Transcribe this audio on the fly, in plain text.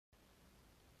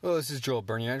Well, this is Joel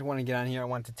Bernie. I just want to get on here. I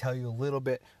want to tell you a little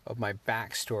bit of my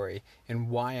backstory and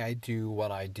why I do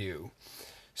what I do.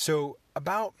 So,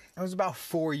 it was about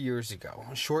 4 years ago,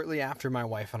 shortly after my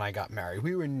wife and I got married.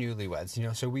 We were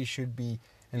newlyweds, so we should be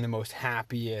in the most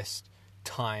happiest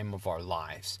time of our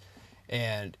lives.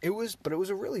 And it was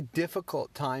a really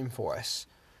difficult time for us.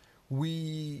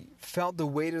 We felt the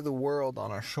weight of the world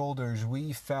on our shoulders.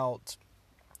 We felt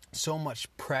so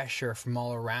much pressure from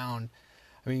all around.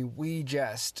 I mean, we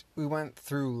went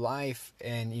through life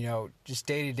and, just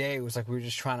day to day, it was like we were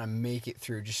just trying to make it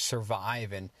through, just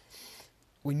survive. And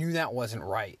we knew that wasn't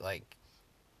right. Like,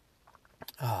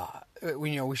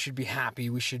 we should be happy.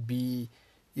 We should be,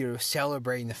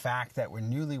 celebrating the fact that we're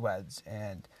newlyweds.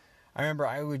 And I remember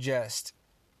I would just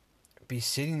be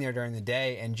sitting there during the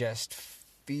day and just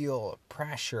feel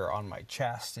pressure on my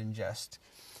chest and just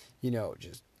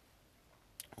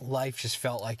life just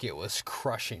felt like it was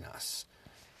crushing us.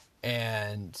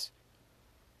 And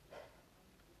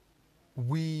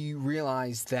we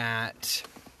realized that,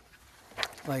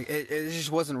 it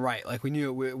just wasn't right. Like, we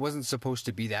knew it wasn't supposed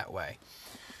to be that way.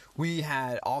 We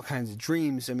had all kinds of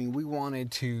dreams. I mean, we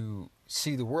wanted to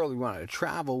see the world. We wanted to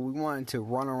travel. We wanted to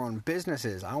run our own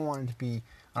businesses. I wanted to be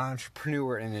an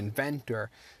entrepreneur and an inventor.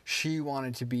 She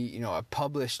wanted to be, a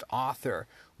published author.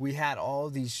 We had all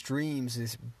these dreams,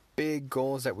 these big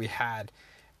goals that we had.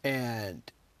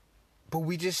 But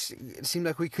it seemed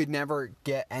like we could never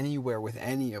get anywhere with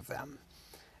any of them.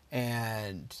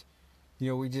 And,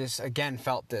 we just, again,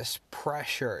 felt this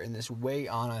pressure and this weight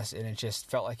on us, and it just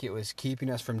felt like it was keeping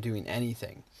us from doing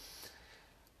anything.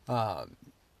 I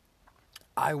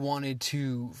wanted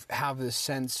to have this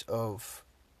sense of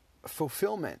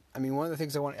fulfillment. I mean, one of the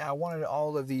things I wanted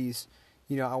all of these,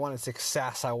 I wanted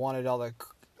success. I wanted all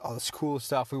this cool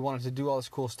stuff. We wanted to do all this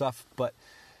cool stuff, but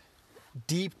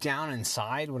deep down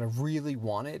inside, what I really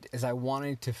wanted is I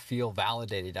wanted to feel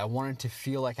validated. I wanted to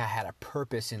feel like I had a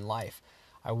purpose in life.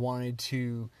 I wanted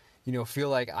to, feel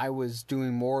like I was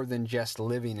doing more than just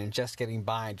living and just getting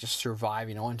by and just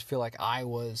surviving. I wanted to feel like I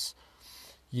was,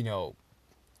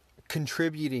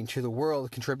 contributing to the world,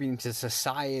 contributing to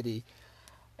society.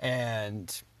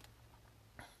 And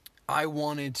I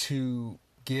wanted to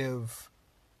give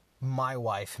my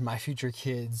wife and my future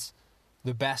kids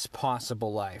the best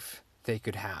possible life they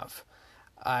could have.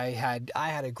 I had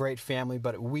a great family,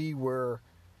 but we were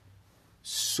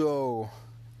so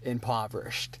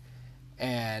impoverished,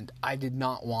 and I did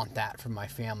not want that from my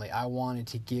family. I wanted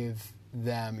to give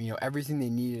them, everything they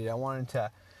needed. I wanted to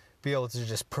be able to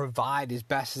just provide as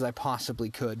best as I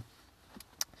possibly could.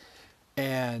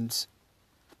 And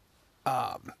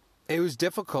it was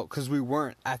difficult because we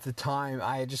weren't. At the time,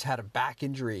 I had just had a back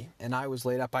injury and I was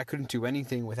laid up. I couldn't do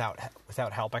anything without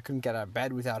help. I couldn't get out of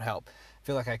bed without help. I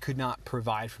feel like I could not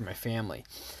provide for my family.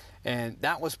 And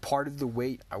that was part of the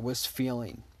weight I was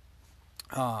feeling.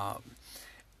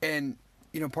 And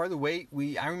part of the weight,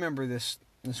 I remember this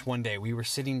one day, we were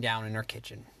sitting down in our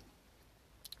kitchen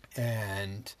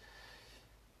and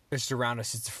just around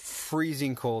us, it's a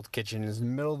freezing cold kitchen. It's the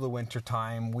middle of the winter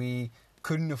time. We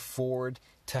couldn't afford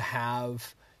to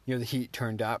have, the heat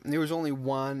turned up. And there was only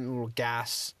one little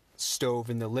gas stove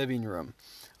in the living room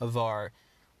of our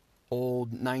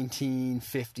old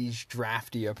 1950s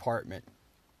drafty apartment.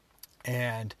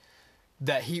 And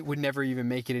that heat would never even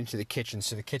make it into the kitchen.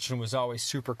 So the kitchen was always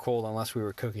super cold unless we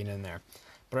were cooking in there.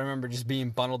 But I remember just being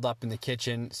bundled up in the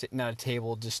kitchen, sitting at a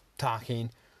table, just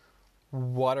talking,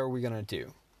 what are we going to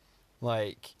do?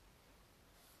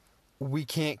 We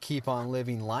can't keep on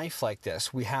living life like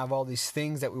this. We have all these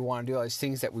things that we want to do, all these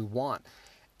things that we want.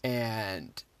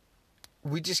 And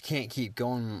we just can't keep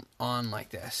going on like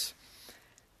this.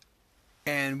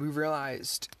 And we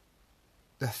realized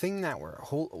the thing that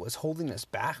was holding us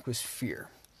back was fear.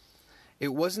 It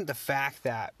wasn't the fact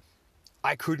that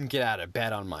I couldn't get out of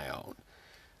bed on my own.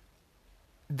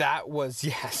 That was,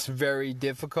 yes, very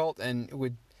difficult and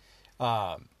would,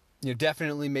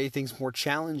 definitely made things more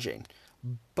challenging.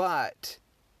 But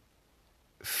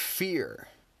fear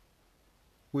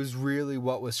was really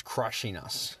what was crushing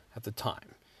us at the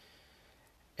time.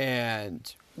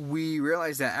 And we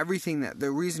realized that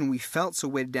the reason we felt so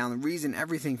weighted down, the reason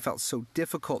everything felt so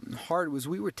difficult and hard was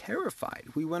we were terrified.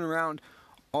 We went around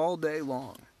all day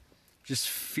long, just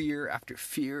fear after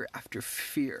fear after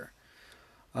fear.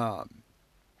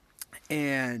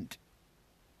 And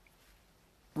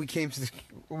we just came to the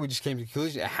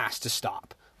conclusion, it has to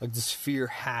stop. This fear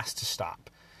has to stop.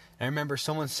 And I remember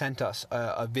someone sent us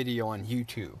a video on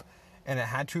YouTube, and it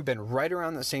had to have been right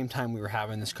around the same time we were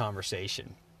having this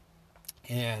conversation.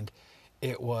 And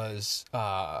it was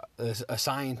a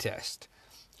scientist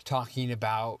talking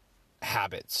about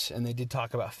habits, and they did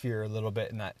talk about fear a little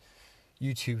bit in that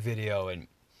YouTube video, and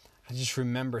I just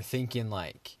remember thinking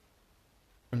like,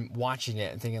 and watching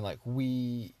it and thinking like,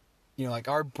 like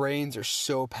our brains are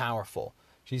so powerful.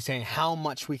 She's saying how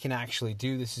much we can actually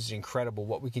do. This is incredible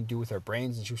what we can do with our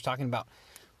brains. And she was talking about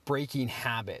breaking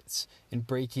habits and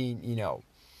breaking,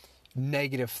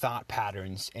 negative thought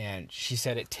patterns. And she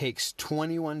said it takes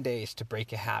 21 days to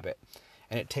break a habit,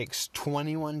 and it takes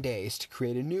 21 days to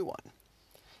create a new one.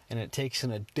 And it takes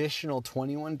an additional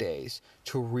 21 days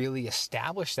to really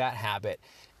establish that habit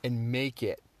and make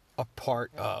it a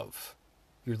part of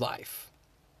your life.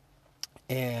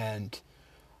 And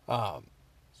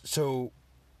so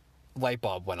light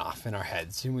bulb went off in our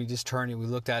heads, and we just turned and we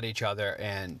looked at each other,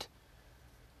 and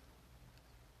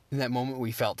in that moment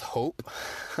we felt hope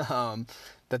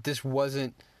that this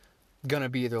wasn't going to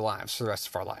be their lives for the rest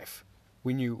of our life.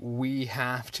 We knew we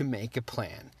have to make a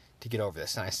plan to get over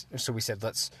this. And so we said,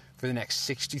 for the next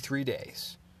 63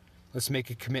 days, let's make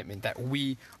a commitment that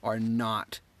we are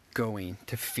not going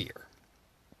to fear.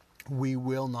 We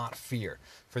will not fear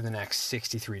for the next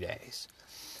 63 days.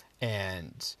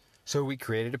 And so we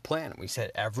created a plan. We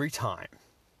said every time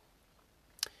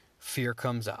fear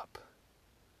comes up,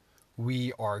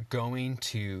 we are going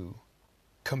to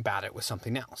combat it with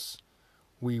something else.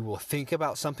 We will think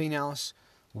about something else.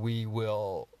 We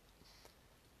will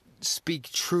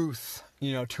speak truth,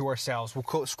 to ourselves. We'll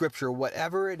quote scripture,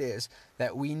 whatever it is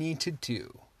that we need to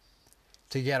do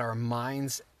to get our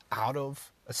minds out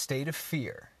of a state of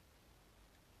fear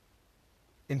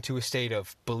into a state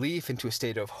of belief, into a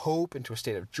state of hope, into a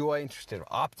state of joy, into a state of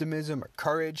optimism or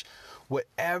courage.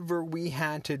 Whatever we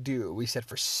had to do, we said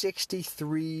for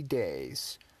 63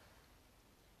 days,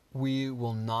 we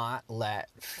will not let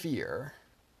fear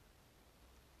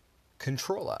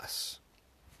control us.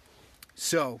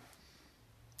 So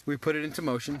we put it into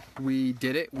motion. We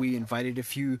did it. We invited a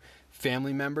few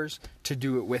family members to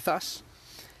do it with us.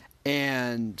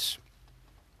 And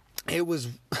it was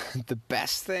the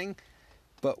best thing,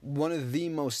 but one of the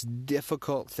most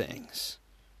difficult things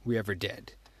we ever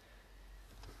did.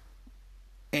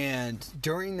 And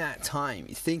during that time,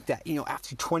 you think that,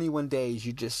 after 21 days,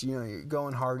 you just, you're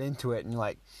going hard into it, and you're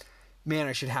like, man,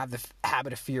 I should have the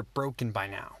habit of fear broken by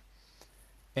now.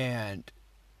 And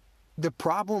the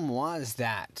problem was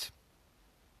that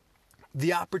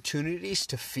the opportunities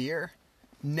to fear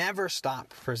never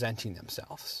stopped presenting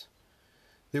themselves.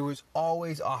 There was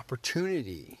always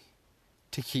opportunity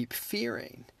to keep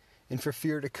fearing and for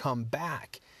fear to come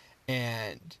back.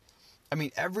 And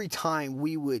every time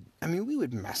we would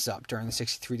mess up during the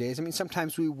 63 days.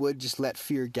 Sometimes we would just let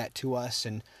fear get to us,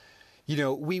 and,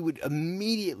 we would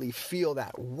immediately feel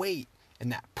that weight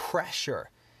and that pressure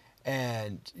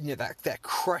and, that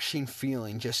crushing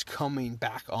feeling just coming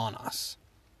back on us.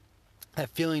 That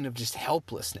feeling of just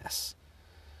helplessness.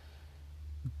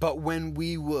 But when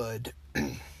we would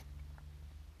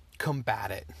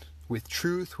combat it with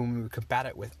truth, when we would combat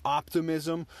it with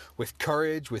optimism, with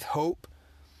courage, with hope,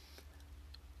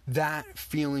 that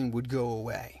feeling would go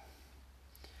away.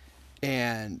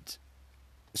 And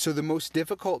so the most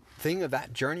difficult thing of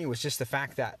that journey was just the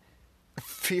fact that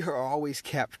fear always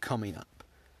kept coming up.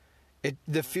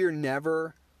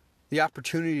 The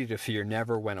opportunity to fear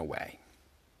never went away.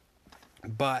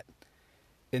 But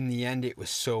in the end, it was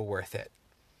so worth it.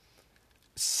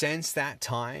 Since that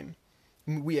time,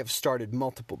 we have started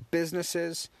multiple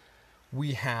businesses.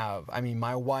 We have,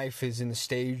 my wife is in the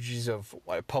stages of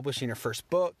publishing her first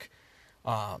book.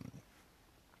 We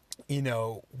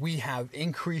have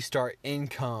increased our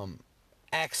income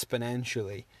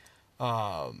exponentially.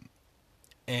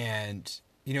 And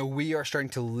we are starting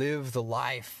to live the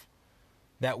life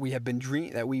that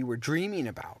we were dreaming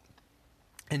about.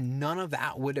 And none of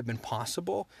that would have been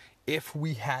possible if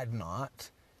we had not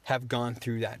have gone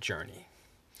through that journey.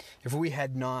 If we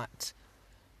had not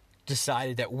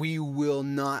decided that we will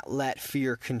not let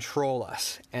fear control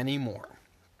us anymore.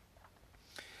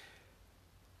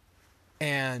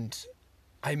 And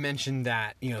I mentioned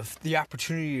that, the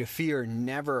opportunity to fear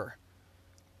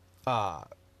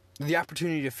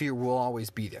will always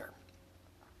be there.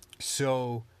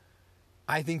 So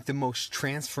I think the most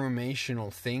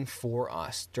transformational thing for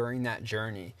us during that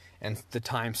journey and the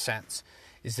time since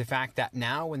is the fact that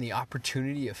now when the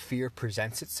opportunity of fear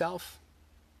presents itself,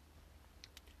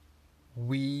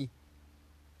 we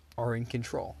are in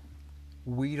control.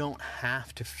 We don't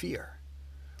have to fear.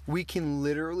 We can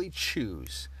literally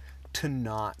choose to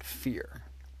not fear.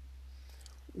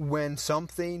 When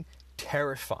something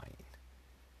terrifying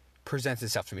presents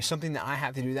itself to me, something that I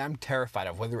have to do that I'm terrified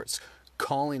of, whether it's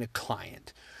calling a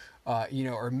client,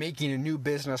 or making a new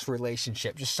business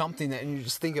relationship, just something that, and you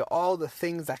just think of all the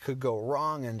things that could go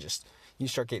wrong, and just you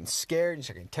start getting scared, you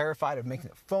start getting terrified of making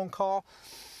a phone call.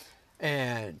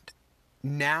 And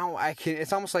now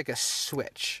it's almost like a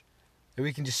switch that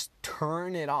we can just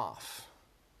turn it off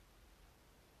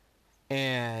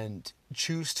and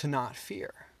choose to not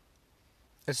fear.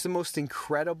 It's the most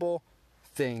incredible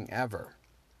thing ever.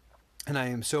 And I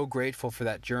am so grateful for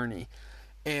that journey.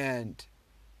 And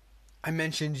I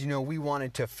mentioned, we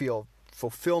wanted to feel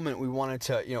fulfillment. We wanted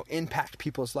to, impact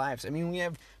people's lives. I mean, we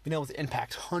have been able to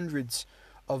impact hundreds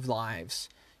of lives,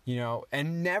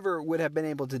 and never would have been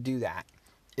able to do that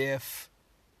if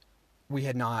we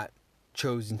had not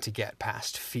chosen to get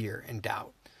past fear and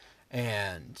doubt.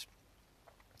 And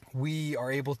we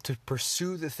are able to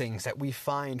pursue the things that we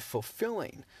find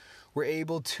fulfilling. We're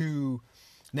able to,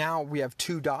 now we have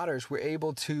 2 daughters, we're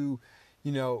able to,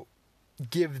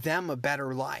 give them a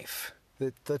better life,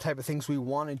 the type of things we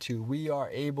wanted to. We are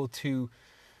able to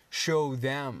show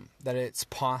them that it's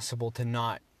possible to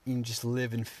not even just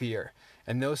live in fear.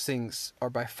 And those things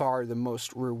are by far the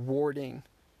most rewarding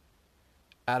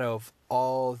out of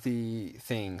all the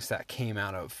things that came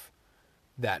out of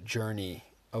that journey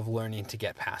of learning to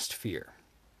get past fear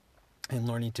and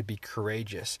learning to be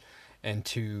courageous and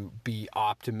to be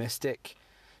optimistic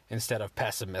instead of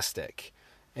pessimistic.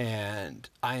 And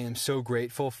I am so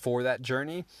grateful for that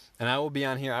journey. And I will be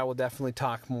on here. I will definitely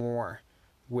talk more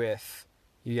with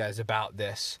you guys about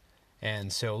this.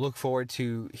 And so look forward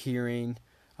to hearing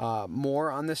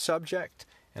more on this subject.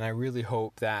 And I really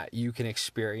hope that you can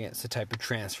experience the type of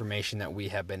transformation that we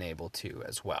have been able to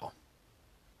as well.